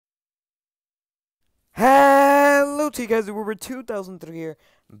Hello to you guys, we're 2003 here,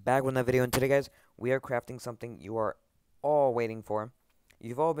 back with another video, and today guys, we are crafting something you are all waiting for.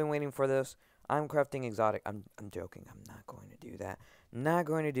 You've all been waiting for this. I'm crafting exotic. I'm joking, I'm not going to do that. Not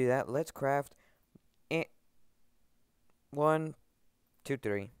going to do that. Let's craft it. 1, 2,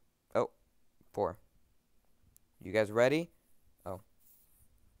 3. Oh, 4. You guys ready? Oh.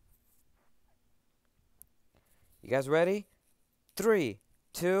 You guys ready? 3,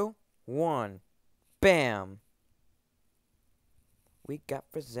 2, 1. Bam! We got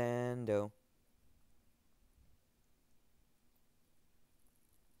Freezendo.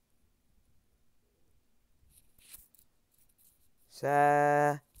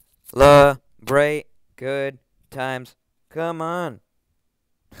 Celebrate good times. Come on.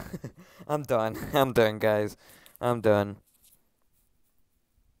 I'm done. I'm done, guys. I'm done.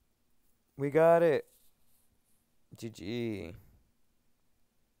 We got it. GG.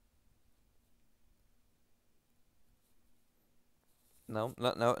 No,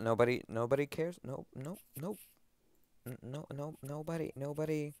 nobody cares. No,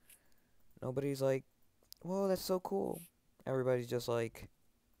 nobody's like, whoa, that's so cool. Everybody's just like,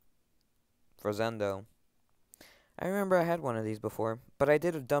 Freezendo. I remember I had one of these before, but I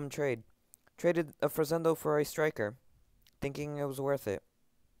did a dumb trade. Traded a Freezendo for a striker, thinking it was worth it.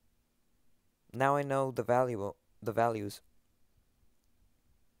 Now I know the values.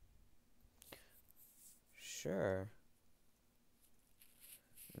 Sure.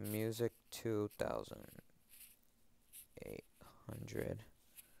 Music 2,800.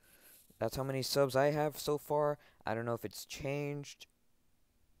 That's how many subs I have so far. I don't know if it's changed.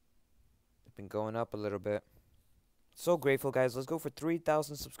 It's been going up a little bit. So grateful, guys. Let's go for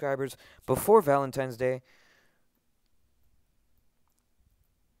 3,000 subscribers before Valentine's Day.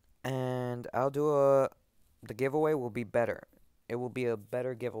 And I'll do the giveaway will be better. It will be a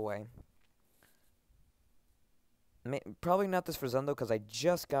better giveaway. Probably not this Freezendo because I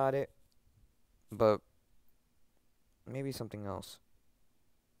just got it, but maybe something else.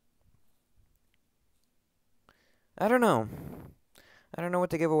 I don't know. I don't know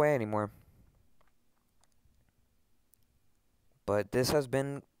what to give away anymore. But this has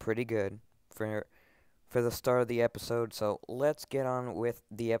been pretty good for the start of the episode, so let's get on with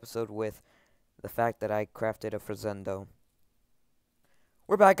the episode with the fact that I crafted a Freezendo.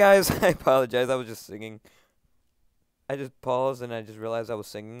 We're back, guys. I apologize. I was just singing. I just paused and I just realized I was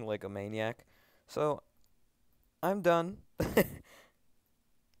singing like a maniac. So, I'm done.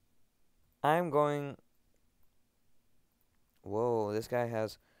 I'm going... Whoa, this guy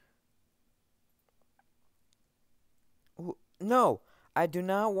has... Ooh, no, I do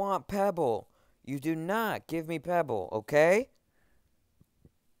not want Pebble. You do not give me Pebble, okay?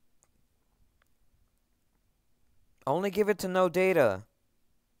 Only give it to no data.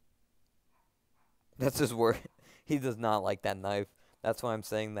 That's his word. He does not like that knife. That's why I'm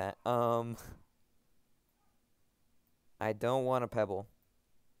saying that. I don't want a Pebble.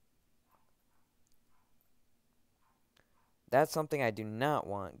 That's something I do not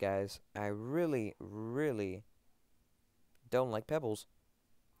want, guys. I really, really don't like pebbles.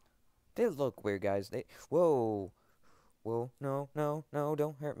 They look weird, guys. Whoa. Whoa. No,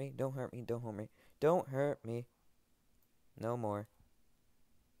 don't hurt me. Don't hurt me. Don't hurt me. Don't hurt me. No more.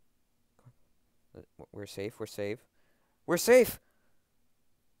 We're safe. We're safe. We're safe!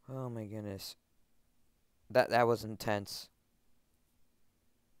 Oh my goodness. That was intense.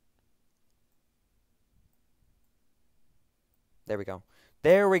 There we go.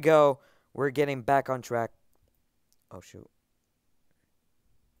 There we go. We're getting back on track. Oh, shoot.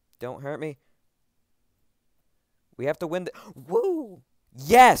 Don't hurt me. We have to win the... Woo!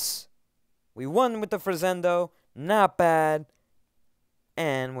 Yes! We won with the Freezendo. Not bad.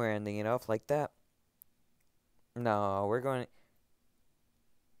 And we're ending it off like that. No, we're going...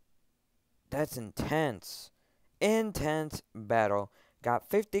 That's intense. Intense battle. Got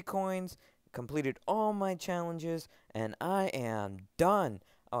 50 coins. Completed all my challenges. And I am done.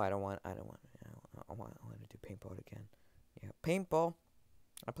 Oh, I want to do paintball again. Yeah, paintball.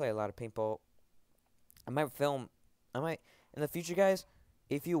 I play a lot of paintball. I might in the future, guys,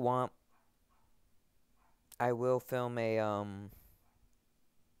 if you want, I will film a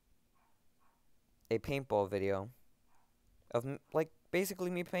paintball video of like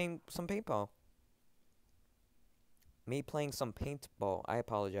basically me playing some paintball. Me playing some paintball. I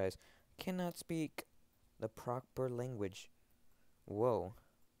apologize. Cannot speak the proper language. Whoa.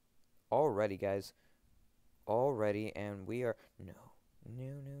 Already, guys. Already, and we are no.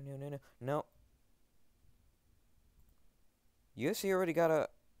 UFC already got a...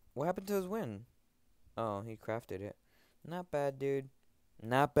 What happened to his win? Oh, he crafted it. Not bad, dude.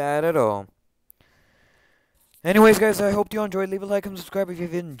 Not bad at all. Anyways, guys, I hope you enjoyed. Leave a like and subscribe if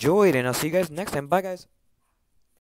you've enjoyed, and I'll see you guys next time. Bye, guys.